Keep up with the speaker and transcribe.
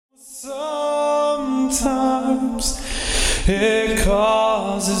Sometimes it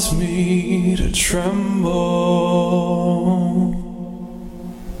causes me to tremble,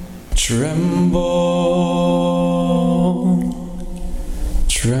 tremble.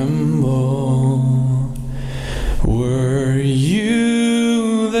 Were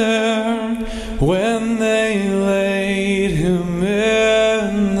you there when they laid him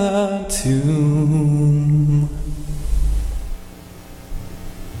in the tomb?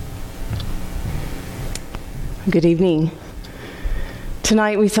 Good evening.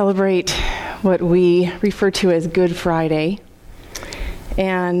 Tonight we celebrate what we refer to as Good Friday,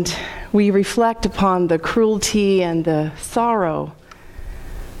 and we reflect upon the cruelty and the sorrow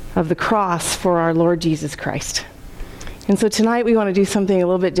of the cross for our Lord Jesus Christ. And so tonight we want to do something a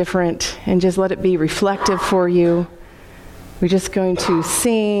little bit different and just let it be reflective for you. We're just going to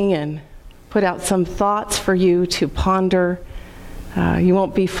sing and put out some thoughts for you to ponder. You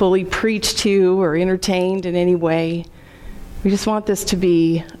won't be fully preached to or entertained in any way. We just want this to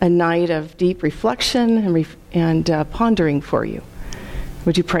be a night of deep reflection and pondering for you.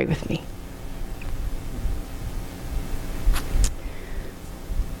 Would you pray with me?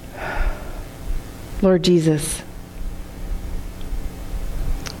 Lord Jesus,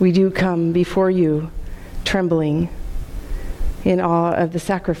 we do come before you trembling in awe of the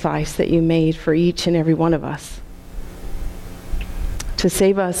sacrifice that you made for each and every one of us, to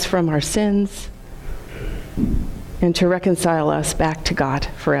save us from our sins and to reconcile us back to God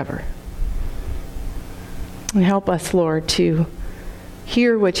forever. And help us, Lord, to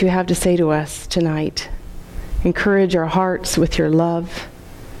hear what you have to say to us tonight. Encourage our hearts with your love.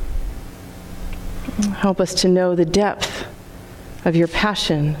 Help us to know the depth of your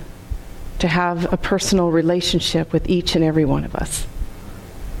passion to have a personal relationship with each and every one of us.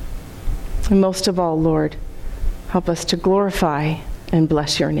 And most of all, Lord, help us to glorify and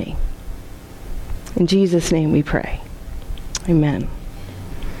bless your name. In Jesus' name we pray. Amen.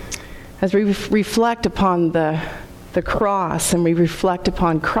 As we reflect upon the cross and we reflect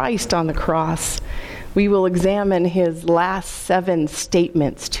upon Christ on the cross, we will examine his last 7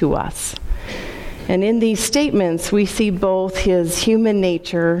 statements to us. And in these statements, we see both his human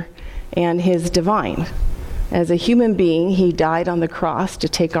nature and his divine. As a human being, he died on the cross to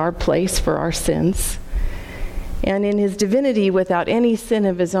take our place for our sins. And in his divinity, without any sin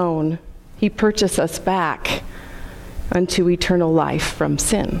of his own, he purchased us back unto eternal life from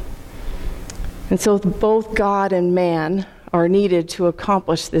sin. And so both God and man are needed to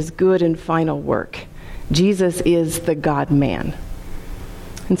accomplish this good and final work. Jesus is the God-man.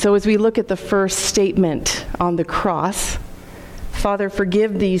 And so as we look at the first statement on the cross, Father,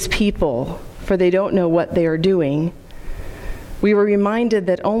 forgive these people, for they don't know what they are doing, we were reminded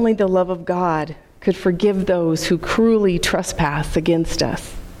that only the love of God could forgive those who cruelly trespass against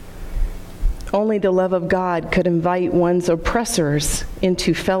us. Only the love of God could invite one's oppressors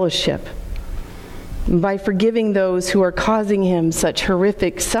into fellowship. By forgiving those who are causing him such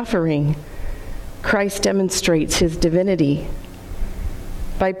horrific suffering, Christ demonstrates his divinity.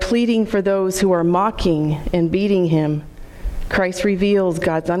 By pleading for those who are mocking and beating him, Christ reveals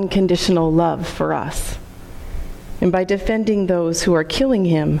God's unconditional love for us. And by defending those who are killing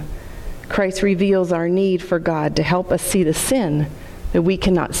him, Christ reveals our need for God to help us see the sin that we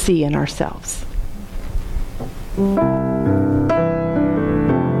cannot see in ourselves.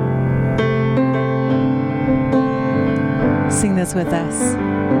 Sing this with us.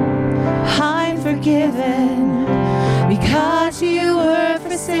 I'm forgiven because you were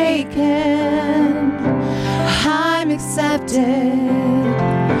forsaken. I'm accepted.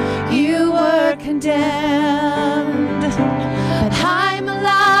 You were condemned. But I'm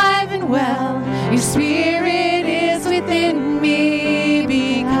alive and well. Your spirit is within me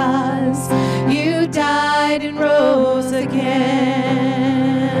because you died and rose again.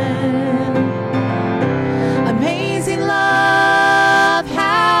 Amazing love,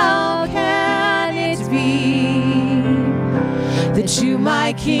 how can it be that you,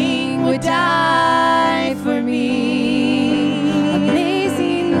 my King, would die for me?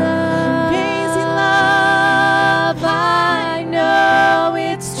 Amazing love, I know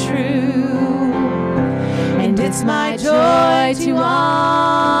it's true, and it's my joy to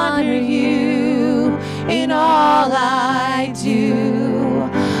honor you in all I do.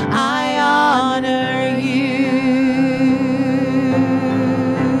 I honor you.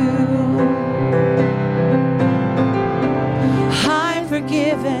 I'm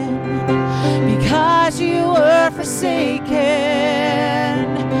forgiven because you were forsaken.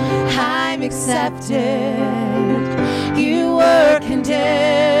 I'm accepted. You were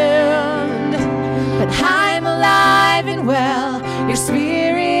condemned, but I'm alive and well. Your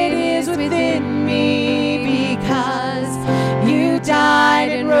spirit is me because you died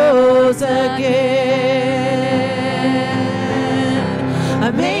and rose again.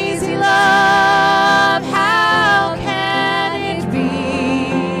 Amazing love, how can it be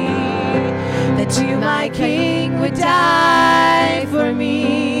that you, my King, would die for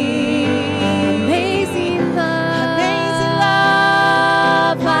me? Amazing love,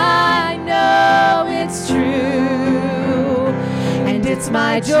 I know it's true, and it's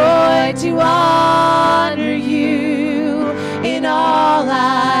my joy to honor you in all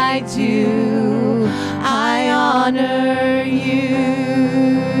I do. I honor you.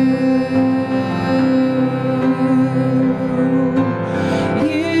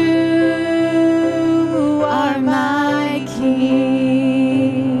 You are my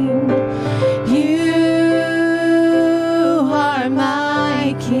King. You are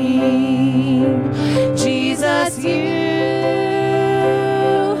my King. Jesus, you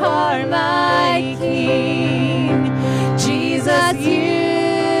are my King. Jesus, you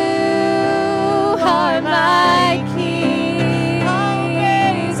are my King.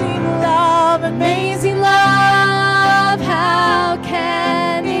 Amazing love, how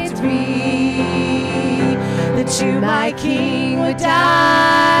can it be that you, my King, would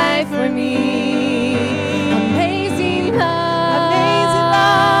die for me? Amazing love,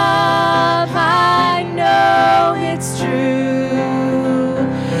 I know it's true,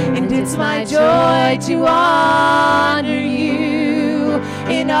 and it's my joy to honor you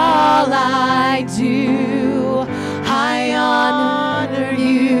in all I do. I honor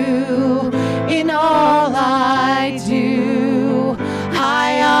you in all I do.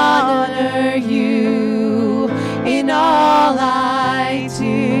 I honor you in all I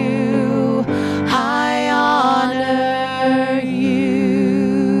do. I honor you.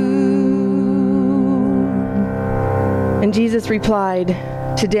 And Jesus replied,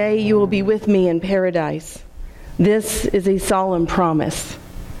 "Today you will be with me in paradise. This is a solemn promise."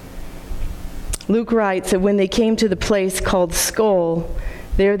 Luke writes that when they came to the place called Skull,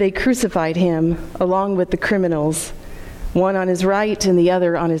 there they crucified him along with the criminals, one on his right and the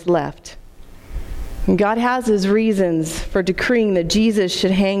other on his left. And God has his reasons for decreeing that Jesus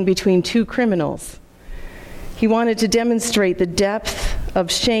should hang between two criminals. He wanted to demonstrate the depth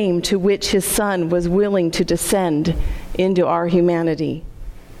of shame to which his Son was willing to descend into our humanity.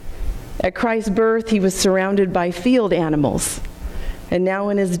 At Christ's birth, he was surrounded by field animals, and now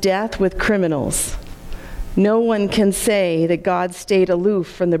in his death with criminals. No one can say that God stayed aloof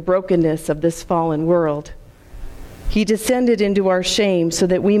from the brokenness of this fallen world. He descended into our shame so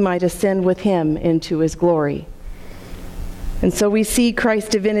that we might ascend with him into his glory. And so we see Christ's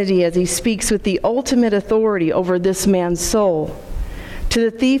divinity as he speaks with the ultimate authority over this man's soul. To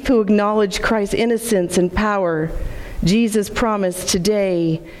the thief who acknowledged Christ's innocence and power, Jesus promised,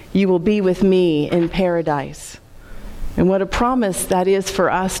 "Today you will be with me in paradise." And what a promise that is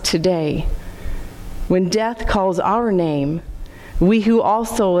for us today. When death calls our name, we who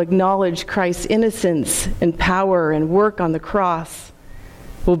also acknowledge Christ's innocence and power and work on the cross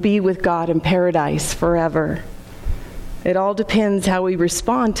will be with God in paradise forever. It all depends how we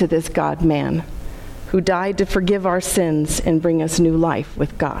respond to this God-man who died to forgive our sins and bring us new life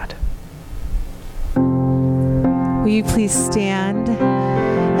with God. Will you please stand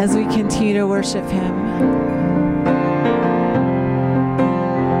as we continue to worship him?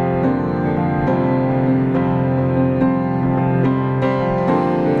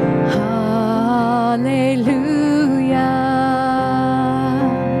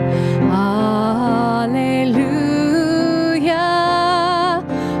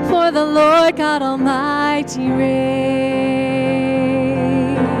 God Almighty reign.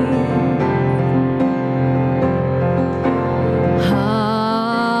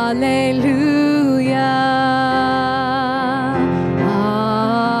 Hallelujah,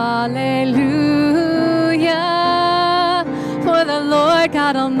 hallelujah, for the Lord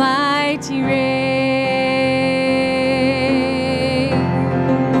God Almighty reign.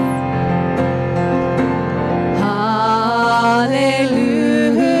 Hallelujah.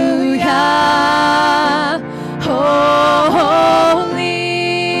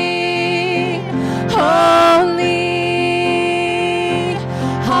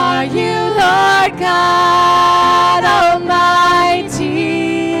 God Almighty,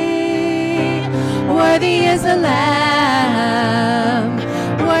 worthy is the Lamb,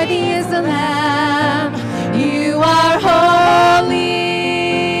 worthy is the Lamb. You are holy,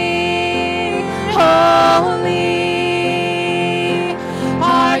 holy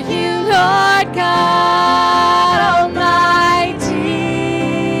are you, Lord God Almighty.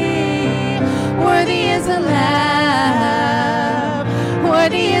 Worthy is the Lamb,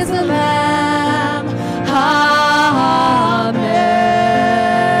 worthy is the Lamb. Amen.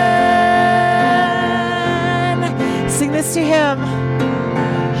 Sing this to him.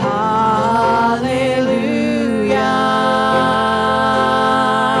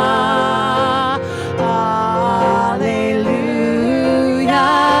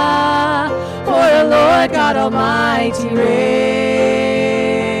 God Almighty reigns.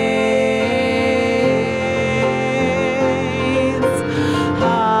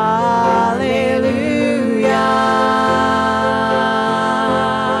 Hallelujah.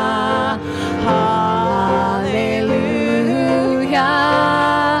 Hallelujah.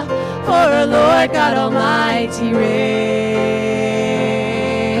 For our Lord God Almighty reigns.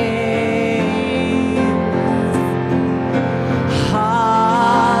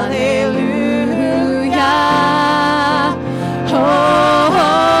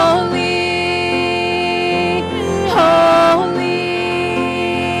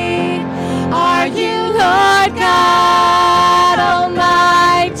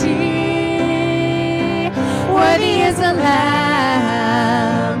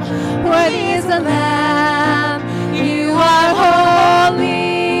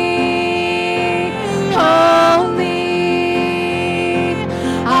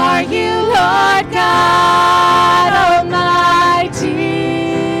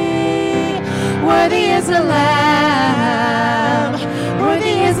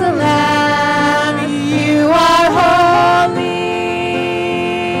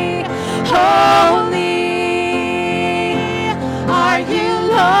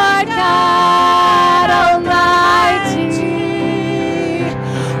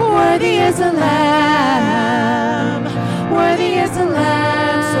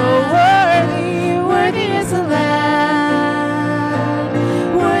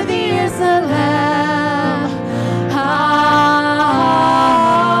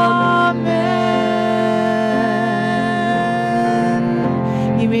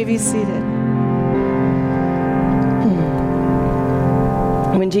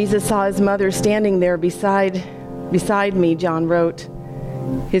 When Jesus saw his mother standing there beside me, John wrote,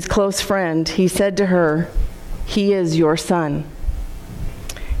 his close friend, he said to her, "He is your son."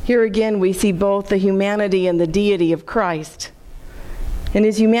 Here again we see both the humanity and the deity of Christ. In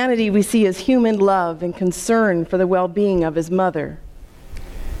his humanity we see his human love and concern for the well-being of his mother.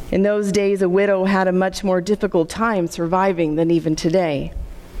 In those days, a widow had a much more difficult time surviving than even today.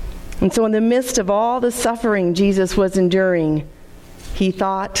 And so in the midst of all the suffering Jesus was enduring, he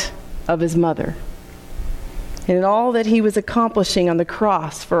thought of his mother. And in all that he was accomplishing on the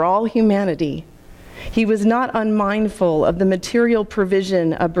cross for all humanity, he was not unmindful of the material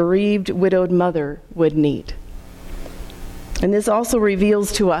provision a bereaved, widowed mother would need. And this also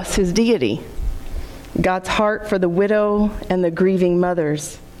reveals to us his deity, God's heart for the widow and the grieving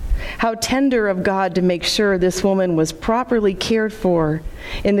mothers. How tender of God to make sure this woman was properly cared for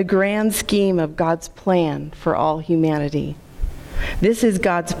in the grand scheme of God's plan for all humanity. This is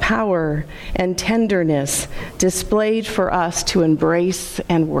God's power and tenderness displayed for us to embrace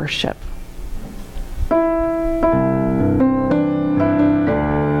and worship.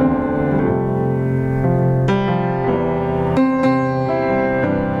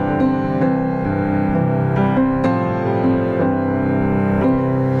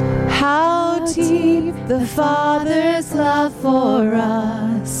 The Father's love for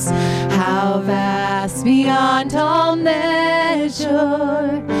us, how vast beyond all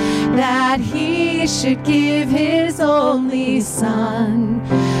measure, that he should give his only Son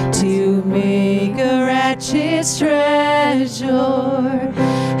to make a wretch his treasure.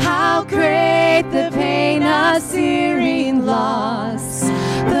 How great the pain of searing loss,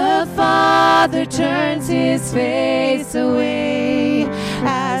 the Father turns his face away,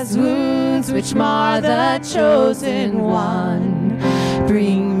 as wounds which mar the chosen one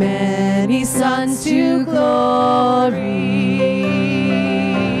bring many sons to glory.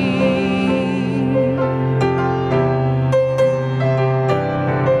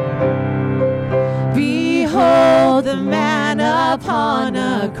 Behold the man upon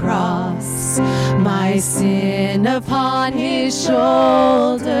a cross, my sin upon his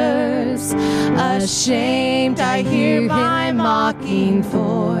shoulders. Ashamed, I hear my mocking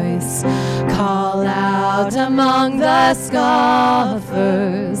voice call out among the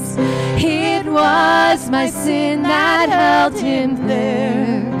scoffers. It was my sin that held him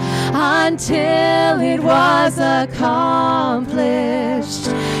there until it was accomplished.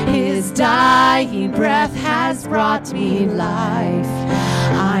 His dying breath has brought me life.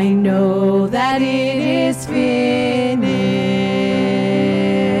 I know that it is finished.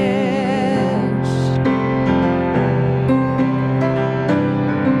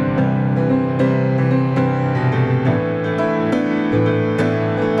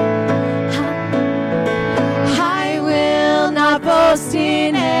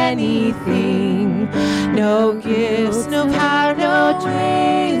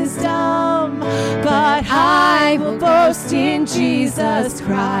 boast in Jesus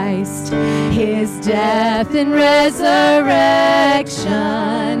Christ, his death and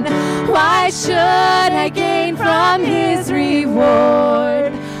resurrection. Why should I gain from his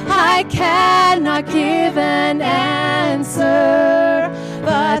reward? I cannot give an answer,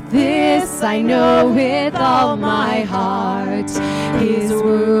 but this I know with all my heart. His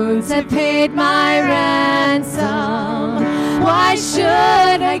wounds have paid my ransom. Why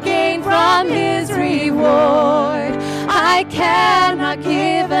should I gain from his reward? I cannot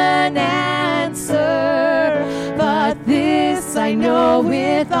give an answer, but this I know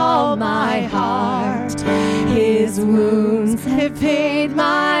with all my heart. His wounds have paid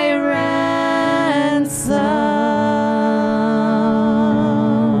my ransom.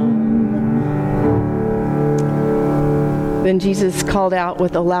 Then Jesus called out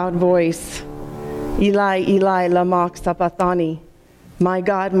with a loud voice, Eli, Eli, lama sabachthani, my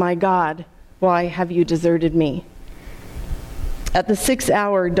God, why have you deserted me? At the 6th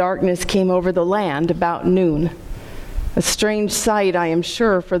hour, darkness came over the land about noon. A strange sight, I am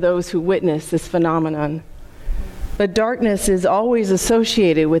sure, for those who witness this phenomenon. But darkness is always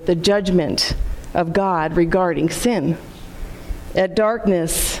associated with the judgment of God regarding sin. As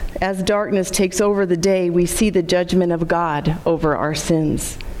darkness takes over the day, we see the judgment of God over our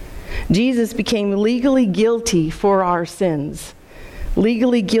sins. Jesus became legally guilty for our sins,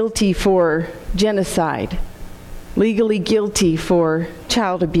 legally guilty for genocide, legally guilty for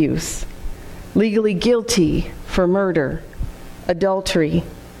child abuse, legally guilty for murder, adultery,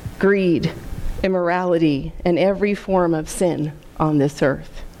 greed, immorality, and every form of sin on this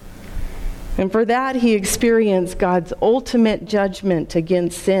earth. And for that, he experienced God's ultimate judgment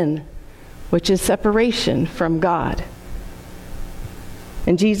against sin, which is separation from God.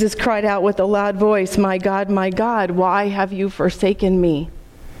 And Jesus cried out with a loud voice, my God, why have you forsaken me?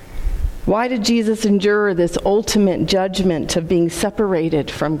 Why did Jesus endure this ultimate judgment of being separated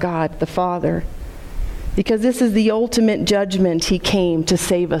from God the Father? Because this is the ultimate judgment he came to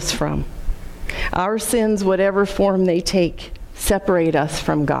save us from. Our sins, whatever form they take, separate us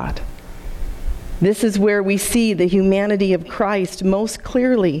from God. This is where we see the humanity of Christ most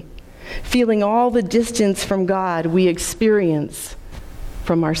clearly, feeling all the distance from God we experience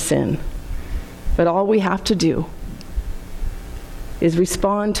from our sin. But all we have to do is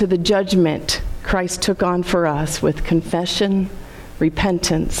respond to the judgment Christ took on for us with confession,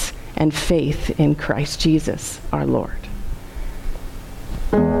 repentance, and faith in Christ Jesus, our Lord.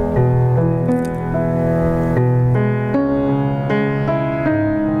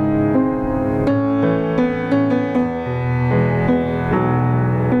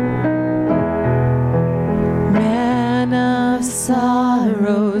 Man of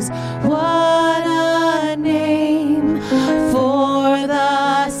sorrows, what a name for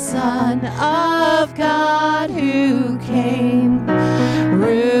the Son of God who came,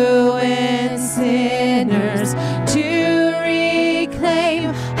 ruin sinners to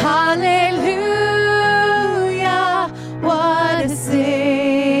reclaim. Hallelujah, what a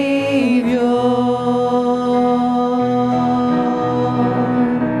Savior.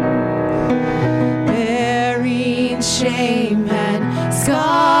 Bearing shame and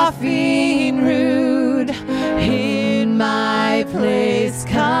scoffing rude, in my place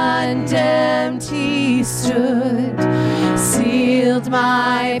condemned he stood, sealed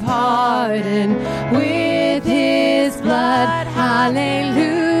my pardon with his blood.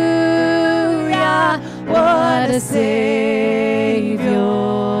 Hallelujah, what a Savior.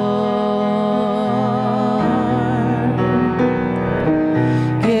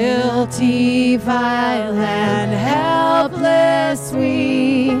 Guilty, vile, and helpless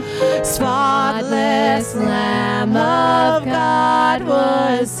we, spotless Lamb of God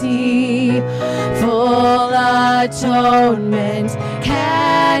was he, full atonement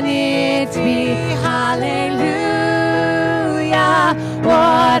can it be. Hallelujah,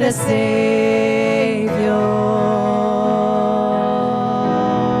 what a Savior.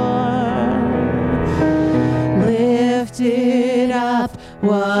 Lifted up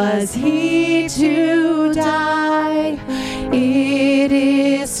was he to die. It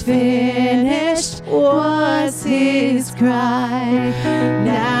is finished was his cry.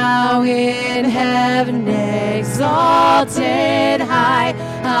 Now in heaven exalted high.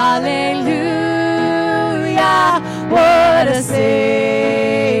 Hallelujah, what a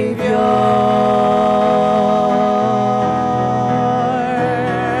Savior.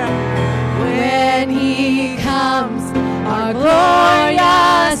 When he comes, our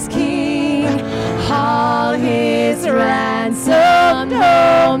glorious King, all his ransomed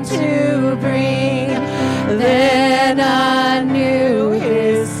home to bring, then anew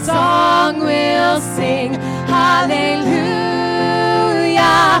his song will sing hallelujah.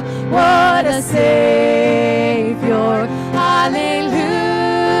 What a Savior, hallelujah.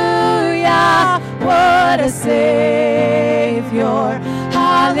 What a Savior,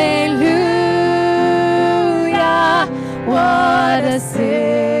 hallelujah. What a Savior.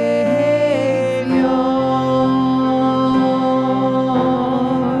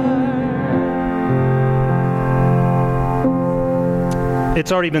 It's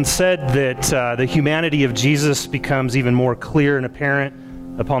already been said that the humanity of Jesus becomes even more clear and apparent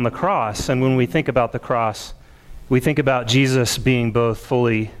upon the cross. And when we think about the cross, we think about Jesus being both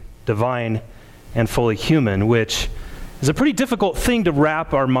fully divine and fully human, which is a pretty difficult thing to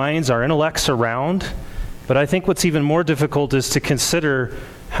wrap our minds, our intellects around. But I think what's even more difficult is to consider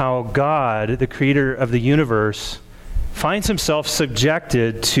how God, the creator of the universe, finds himself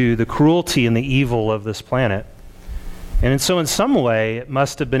subjected to the cruelty and the evil of this planet. And so in some way, it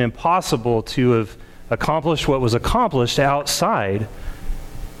must have been impossible to have accomplished what was accomplished outside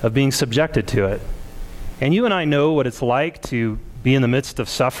of being subjected to it. And you and I know what it's like to be in the midst of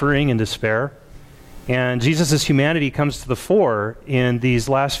suffering and despair. And Jesus' humanity comes to the fore in these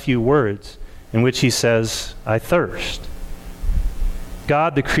last few words in which he says, I thirst.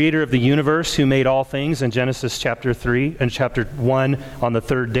 God, the creator of the universe, who made all things in Genesis chapter 3 and chapter 1 on the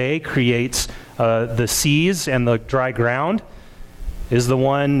third day, creates the seas and the dry ground, is the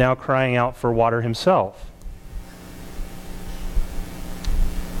one now crying out for water himself.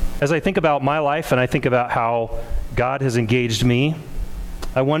 As I think about my life and I think about how God has engaged me,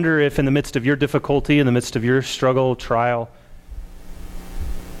 I wonder if in the midst of your difficulty, in the midst of your struggle, trial,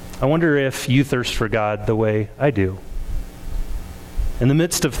 I wonder if you thirst for God the way I do. In the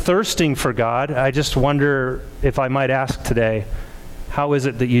midst of thirsting for God, I just wonder if I might ask today, how is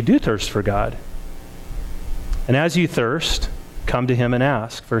it that you do thirst for God? And as you thirst, come to him and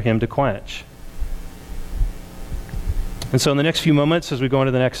ask for him to quench. And so in the next few moments, as we go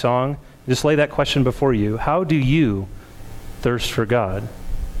into the next song, just lay that question before you. How do you thirst for God?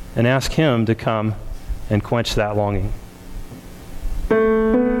 And ask him to come and quench that longing.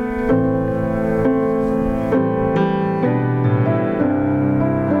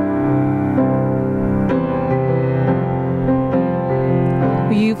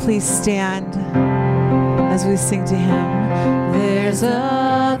 Will you please stand as we sing to him? There's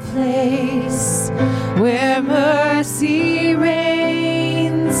a place where mercy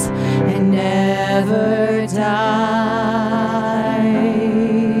reigns and never dies.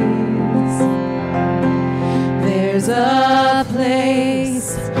 There's a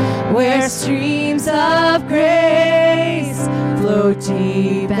place where streams of grace flow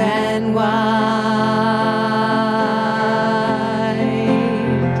deep and wide,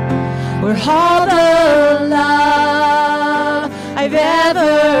 where all the love I've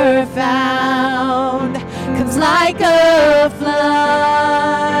ever found comes like a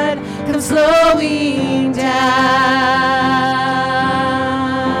flood, comes flowing down.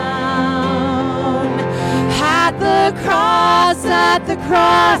 At the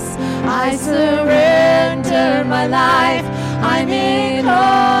cross, I surrender my life. I'm in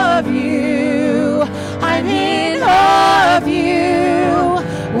awe of you. I'm in awe of you.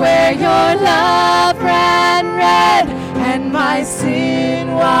 Where your love ran red and my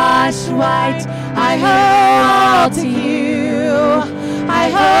sin washed white, I owe all to you.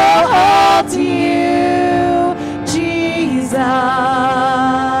 I owe all to you, Jesus.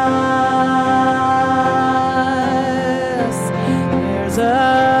 There's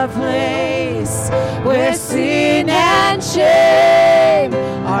a place where sin and shame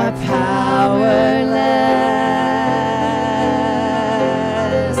are powerless,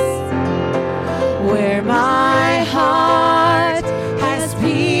 where my heart has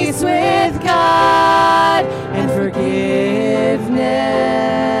peace with God and forgiveness,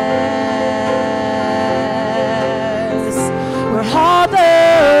 where all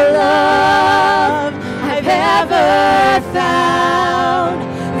the love I've ever found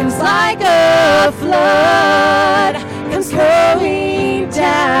comes like a flood, comes flowing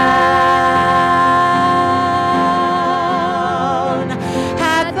down.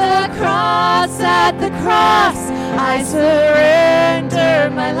 At the cross, I surrender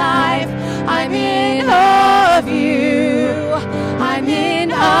my life. I'm in awe of you. I'm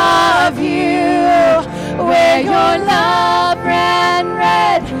in awe of you. Where your love ran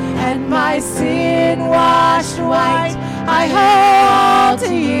red and my sin washed white, I owe all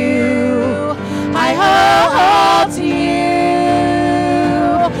to you. I owe all to you.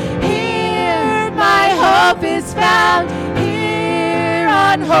 Here my hope is found. Here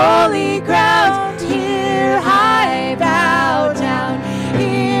on holy ground. Here I bow down.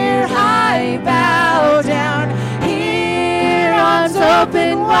 Here I bow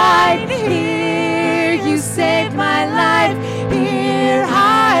open wide. Here you saved my life. Here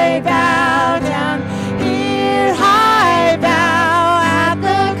I bow down. Here I bow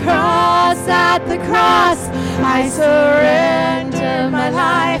at the cross. I surrender my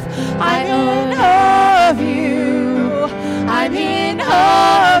life. I'm in awe of you. I'm in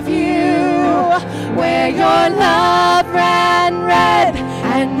awe of you. Where your love ran red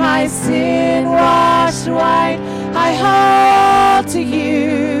and my sin washed white. I hold to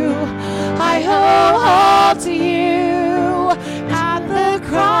you. I hold to you.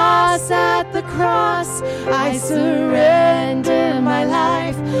 At the cross, I surrender my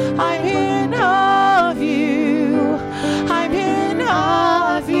life. I'm in awe of you. I'm in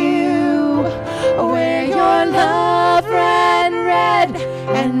awe of you. Where your love ran red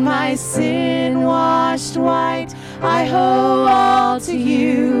and my sin washed white. I owe all to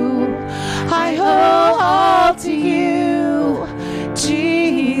you. I owe all to you,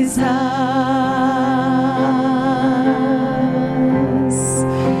 Jesus.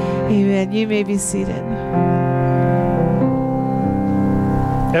 Amen. You may be seated.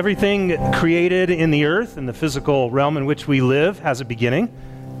 Everything created in the earth, in the physical realm in which we live, has a beginning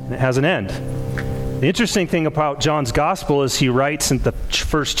and it has an end. The interesting thing about John's gospel, as he writes in the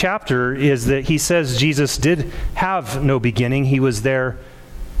first chapter, is that he says Jesus did have no beginning. He was there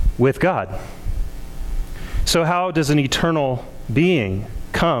with God. So how does an eternal being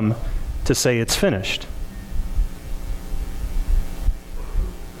come to say it's finished?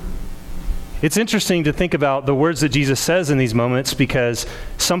 It's interesting to think about the words that Jesus says in these moments, because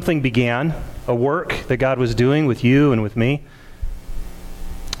something began, a work that God was doing with you and with me,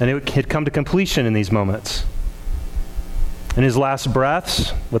 and it had come to completion in these moments. In his last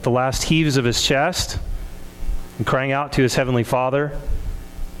breaths, with the last heaves of his chest, and crying out to his heavenly Father,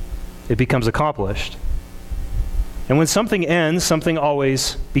 it becomes accomplished. And when something ends, something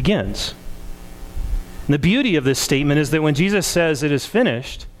always begins. And the beauty of this statement is that when Jesus says it is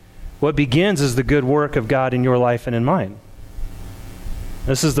finished, what begins is the good work of God in your life and in mine.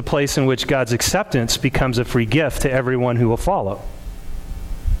 This is the place in which God's acceptance becomes a free gift to everyone who will follow.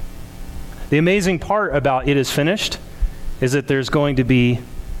 The amazing part about it is finished is that there's going to be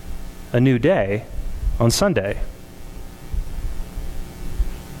a new day on Sunday.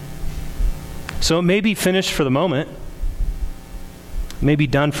 So it may be finished for the moment, it may be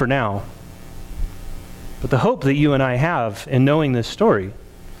done for now. But the hope that you and I have in knowing this story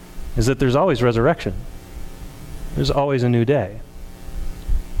is that there's always resurrection. There's always a new day.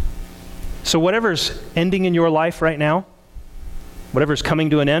 So whatever's ending in your life right now, whatever's coming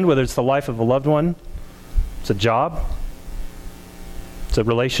to an end, whether it's the life of a loved one, it's a job, it's a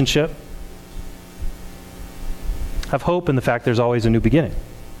relationship, have hope in the fact there's always a new beginning.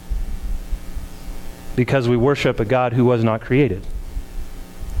 Because we worship a God who was not created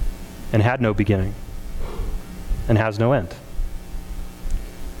and had no beginning and has no end.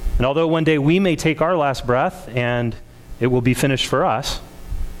 And although one day we may take our last breath and it will be finished for us,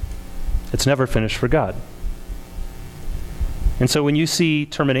 it's never finished for God. And so when you see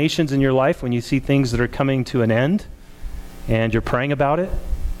terminations in your life, when you see things that are coming to an end and you're praying about it,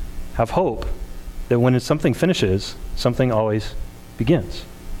 have hope that when something finishes, something always begins.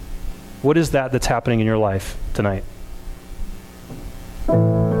 What is that that's happening in your life tonight?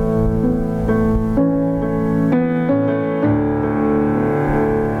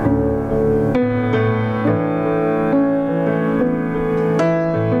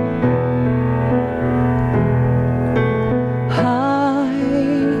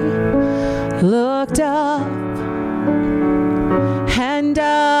 Looked up and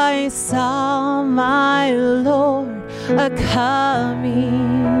I saw my Lord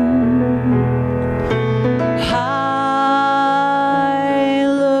a-coming. I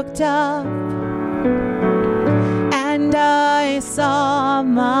looked up and I saw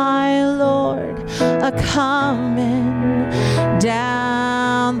my Lord a-coming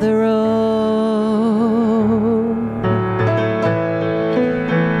down the road.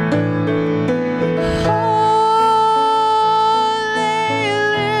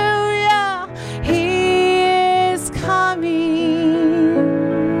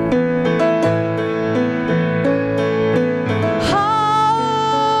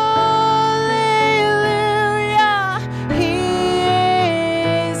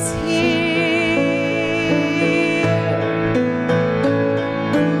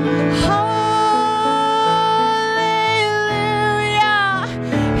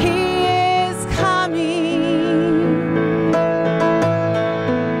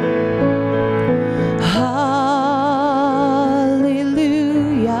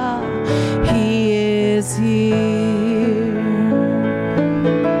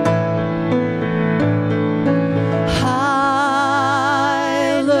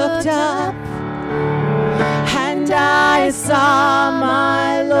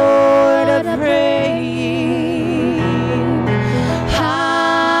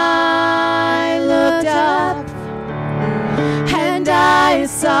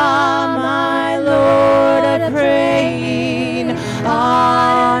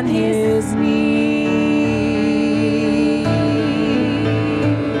 on his knees.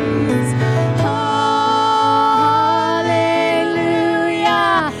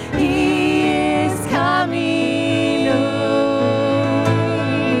 Hallelujah, he is coming home.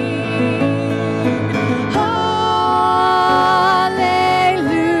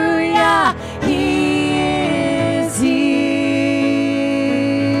 Hallelujah, he is here.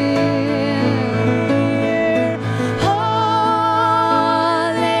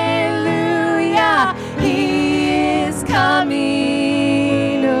 Hallelujah, he is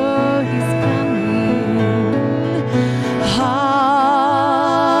coming. Oh, he's coming. Hallelujah,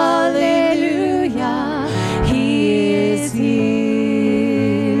 he is here.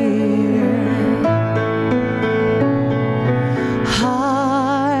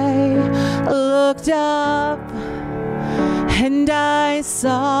 I looked up and I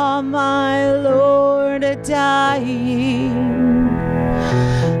saw my Lord dying.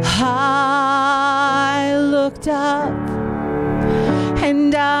 I looked up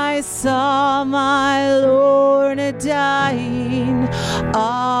and I saw my Lord dying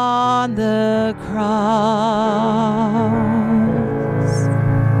on the cross.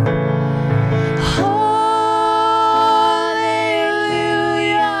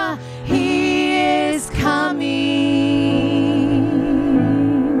 Hallelujah, he is coming.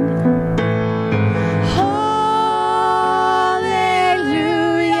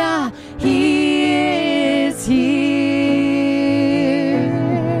 Hallelujah, he is here.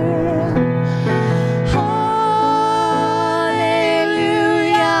 Hallelujah,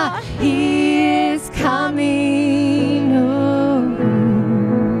 he is coming home.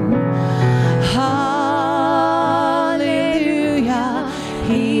 Hallelujah,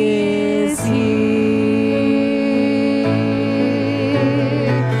 he is here.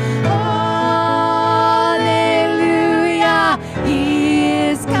 Hallelujah, he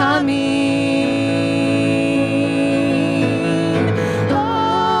is coming.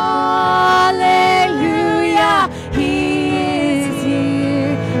 Hallelujah, he is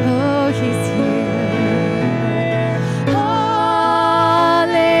here. Oh, he's here.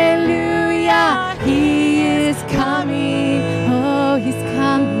 Hallelujah, he is coming. Oh, he's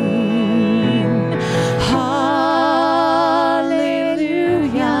coming. Hallelujah,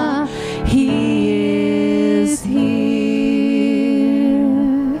 he is here.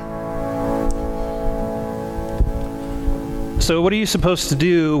 So, what are you supposed to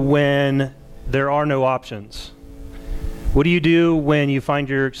do when there are no options? What do you do when you find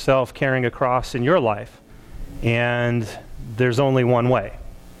yourself carrying a cross in your life and there's only one way?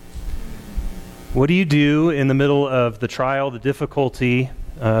 What do you do in the middle of the trial, the difficulty,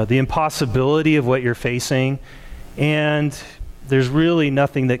 the impossibility of what you're facing, and there's really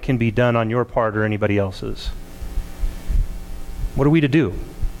nothing that can be done on your part or anybody else's? What are we to do?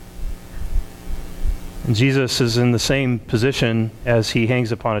 And Jesus is in the same position as he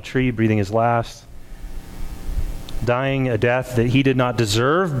hangs upon a tree, breathing his last, dying a death that he did not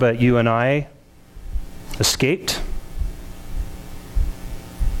deserve, but you and I escaped.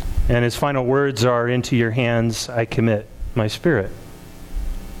 And his final words are, "Into your hands I commit my spirit."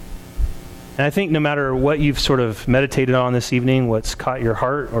 And I think no matter what you've sort of meditated on this evening, what's caught your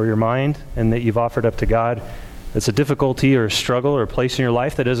heart or your mind, and that you've offered up to God, that's a difficulty or a struggle or a place in your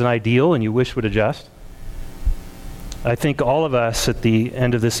life that isn't ideal and you wish would adjust, I think all of us at the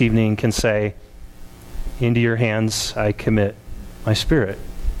end of this evening can say, "Into your hands I commit my spirit."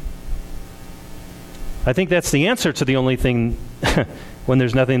 I think that's the answer to the only thing when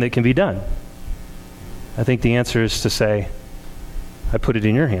there's nothing that can be done. I think the answer is to say, "I put it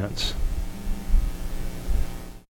in your hands."